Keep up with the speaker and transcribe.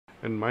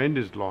and mind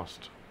is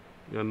lost,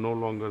 you are no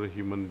longer a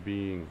human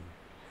being.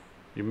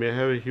 You may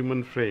have a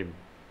human frame,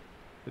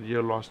 but you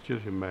have lost your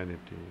humanity,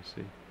 you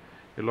see.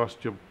 You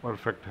lost your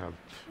perfect health.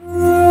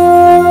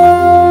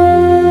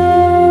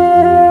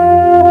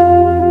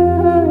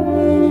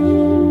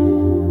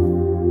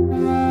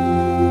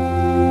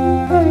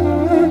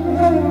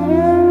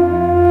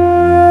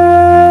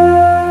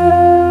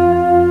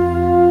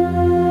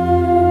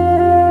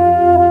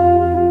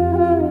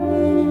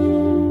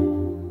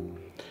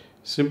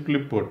 Simply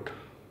put,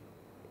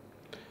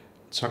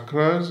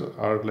 chakras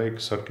are like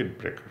circuit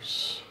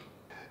breakers.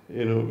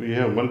 We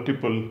have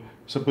multiple,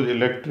 suppose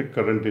electric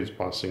current is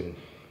passing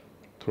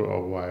through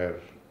a wire.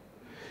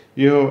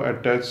 You have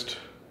attached,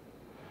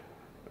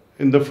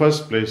 in the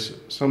first place,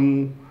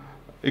 some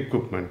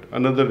equipment,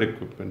 another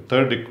equipment,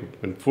 third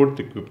equipment, fourth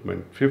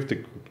equipment, fifth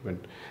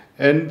equipment.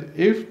 And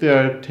if they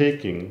are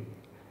taking,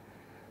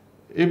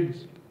 if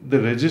the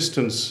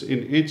resistance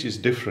in each is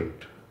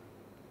different,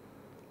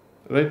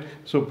 right?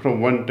 So from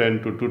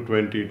 110 to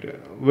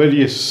 220,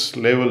 various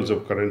levels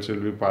of currents will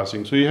be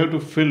passing. So you have to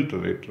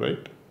filter it,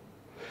 right?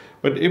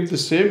 But if the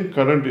same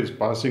current is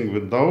passing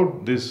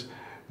without this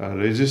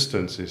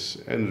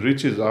resistances and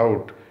reaches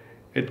out,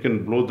 it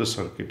can blow the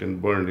circuit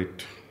and burn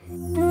it.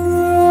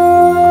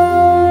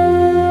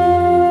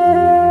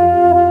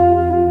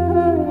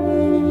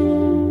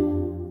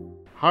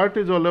 Heart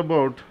is all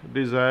about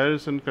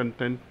desires and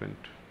contentment.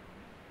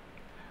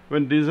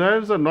 When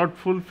desires are not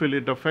fulfilled,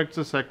 it affects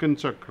the second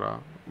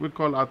chakra, we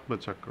call Atma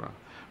Chakra,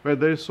 where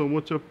there is so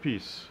much of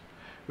peace.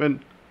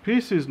 When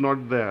peace is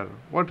not there,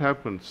 what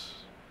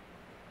happens?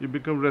 You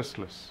become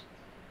restless.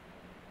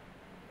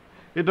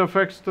 It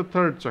affects the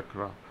third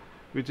chakra,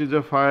 which is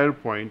a fire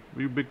point.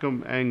 We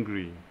become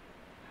angry.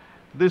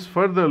 This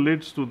further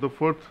leads to the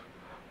fourth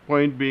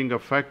point being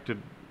affected.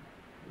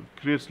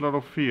 It creates a lot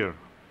of fear.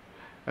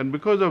 And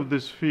because of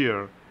this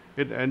fear,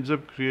 it ends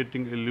up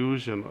creating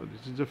illusion.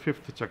 This is the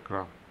fifth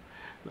chakra.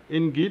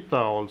 In Gita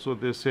also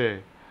they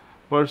say,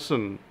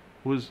 person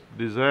whose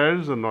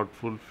desires are not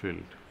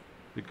fulfilled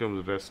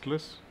becomes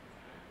restless,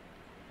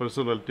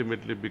 person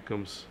ultimately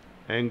becomes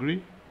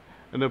angry,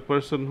 and a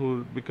person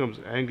who becomes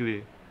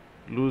angry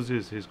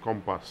loses his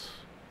compass,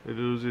 he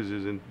loses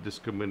his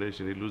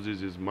discrimination, he loses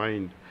his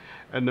mind.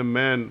 And a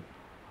man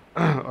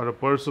or a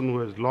person who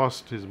has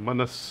lost his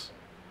manas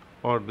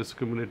or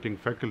discriminating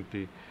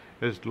faculty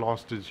has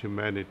lost his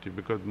humanity,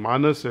 because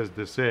manas, as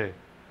they say,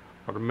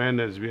 or man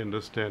as we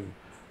understand,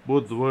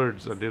 both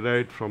words are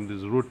derived from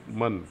this root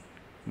man.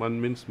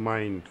 Man means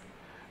mind,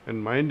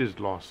 and mind is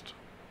lost.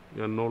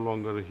 You are no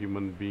longer a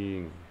human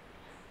being.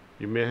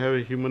 You may have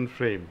a human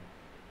frame,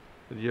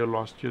 but you have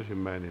lost your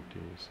humanity,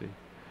 you see.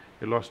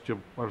 You lost your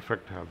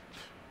perfect health.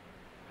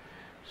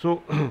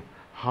 So,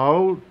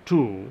 how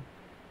to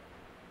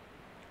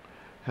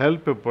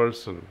help a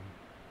person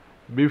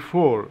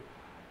before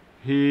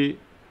he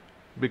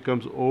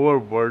becomes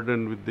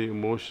overburdened with the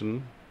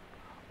emotion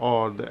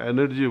or the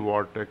energy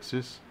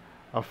vortexes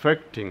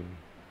affecting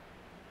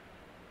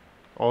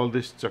all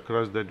these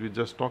chakras that we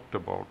just talked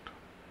about?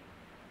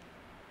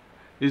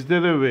 Is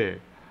there a way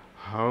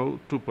how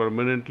to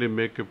permanently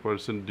make a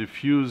person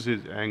diffuse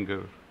his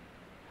anger?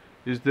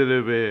 Is there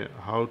a way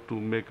how to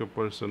make a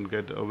person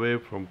get away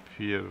from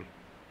fear?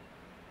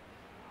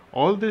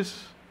 All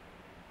these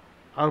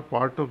are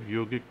part of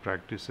yogic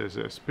practices,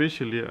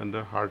 especially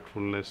under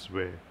Heartfulness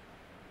way.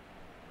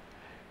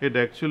 It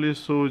actually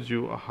shows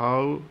you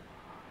how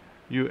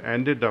you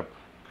ended up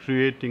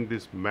creating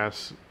this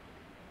mess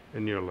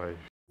in your life.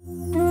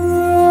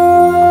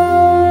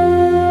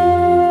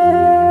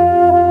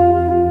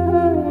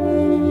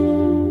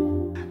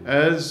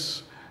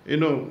 As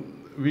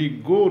we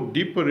go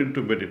deeper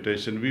into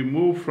meditation, we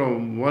move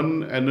from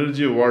one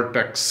energy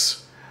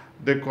vortex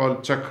they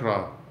call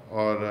chakra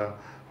or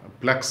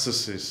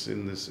plexuses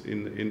in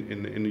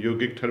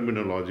yogic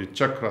terminology.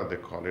 Chakra they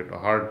call it, a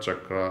heart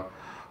chakra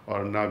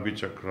or Nabhi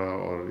chakra,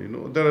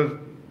 or there are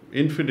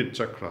infinite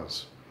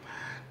chakras.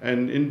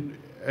 And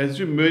as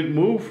you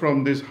move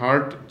from this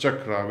heart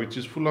chakra, which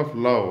is full of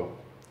love,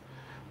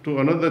 to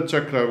another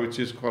chakra which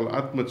is called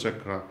Atma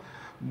chakra,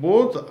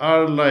 both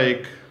are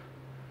like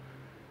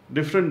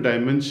different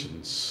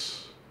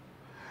dimensions.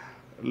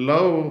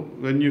 Love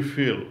when you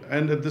feel,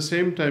 and at the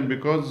same time,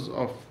 because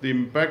of the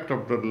impact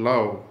of the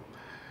love,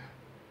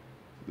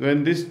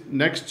 when this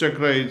next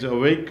chakra is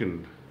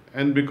awakened,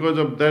 and because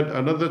of that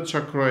another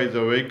chakra is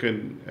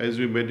awakened as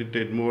we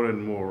meditate more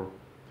and more,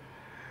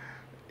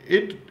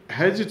 it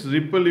has its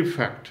ripple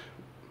effect.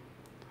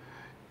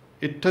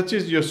 It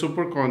touches your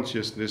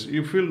superconsciousness.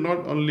 You feel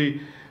not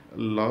only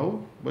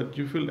love, but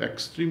you feel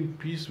extreme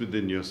peace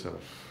within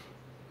yourself.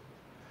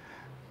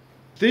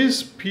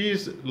 This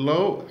peace,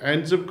 love,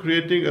 ends up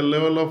creating a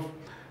level of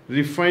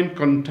refined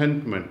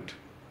contentment.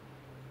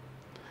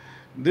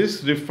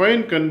 This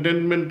refined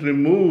contentment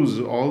removes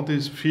all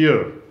this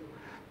fear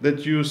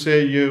that you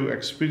say you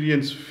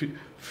experience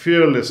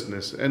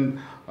fearlessness. And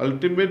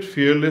ultimate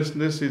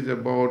fearlessness is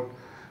about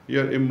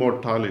your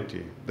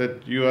immortality,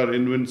 that you are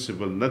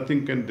invincible,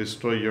 nothing can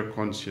destroy your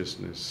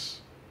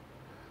consciousness.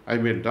 I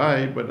may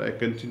die, but I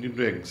continue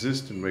to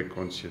exist in my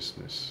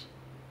consciousness.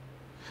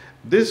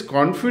 This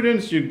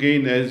confidence you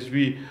gain as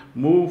we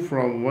move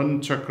from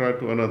one chakra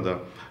to another.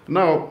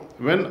 Now,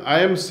 when I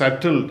am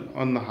settled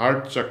on the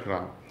heart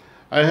chakra,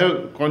 I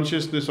have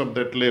consciousness of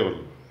that level.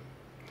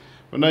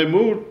 When I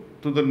move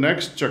to the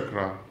next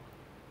chakra,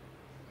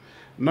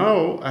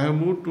 now I have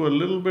moved to a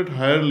little bit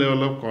higher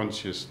level of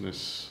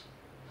consciousness.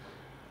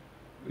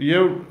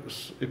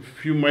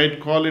 If you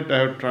might call it, I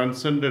have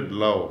transcended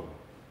love.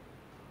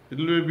 It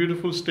will be a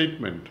beautiful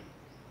statement.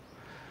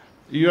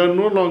 You are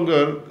no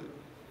longer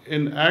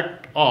in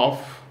act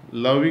of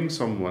loving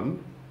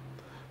someone,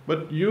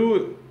 but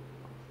you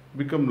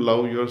become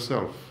love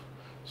yourself.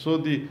 So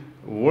the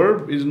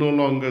verb is no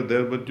longer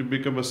there, but you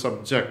become a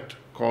subject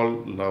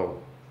called love.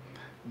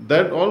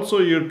 That also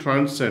you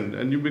transcend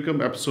and you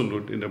become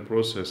absolute in a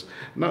process.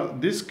 Now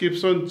this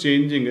keeps on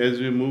changing as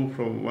we move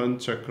from one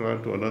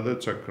chakra to another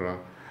chakra.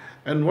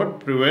 And what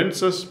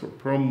prevents us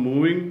from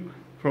moving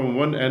from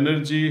one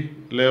energy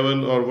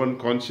level or one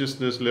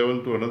consciousness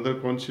level to another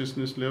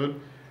consciousness level?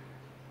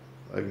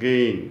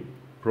 Again,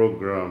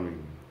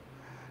 programming.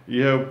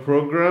 You have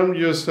programmed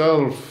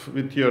yourself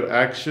with your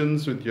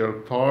actions, with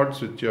your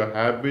thoughts, with your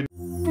habits.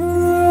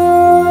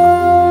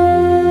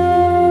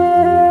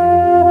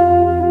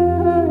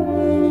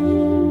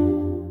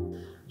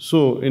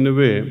 So, in a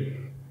way,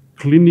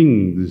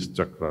 cleaning these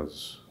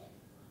chakras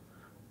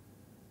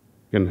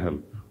can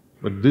help.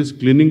 But this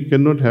cleaning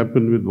cannot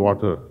happen with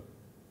water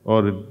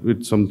or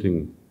with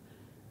something.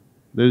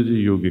 There is a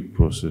yogic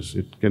process.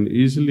 It can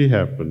easily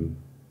happen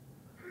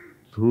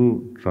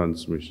through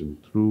transmission,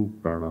 through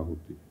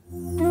pranahuti.